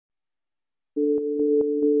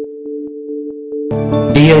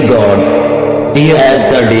Dear God, dear as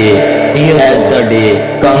the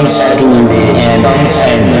day comes to an end, I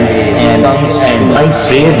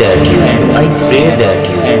pray that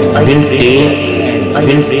you will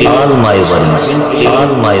take all my worries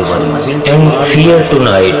and fear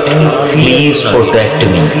tonight, and please protect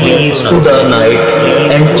me through the night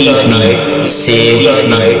and keep me safe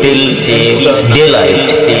till daylight.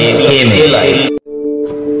 Amen.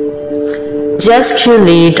 Just you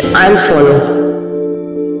lead, I'll follow.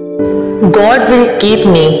 God will keep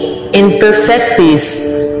me in perfect peace,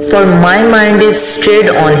 for my mind is stayed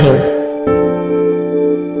on Him.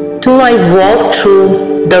 Though I walk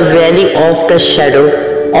through the valley of the shadow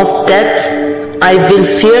of death, I will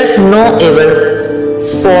fear no evil,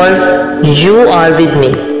 for you are with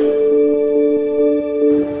me.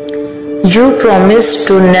 You promised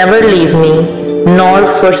to never leave me nor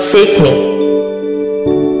forsake me.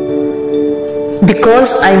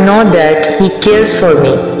 Because I know that He cares for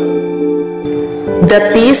me.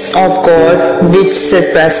 The peace of God, which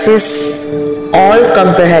surpasses all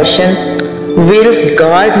comprehension, will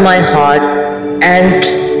guard my heart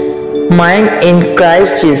and mind in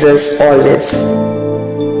Christ Jesus always.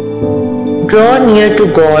 Draw near to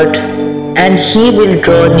God, and He will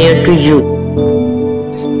draw near to you.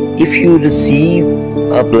 If you receive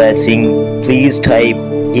a blessing, please type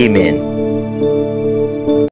Amen.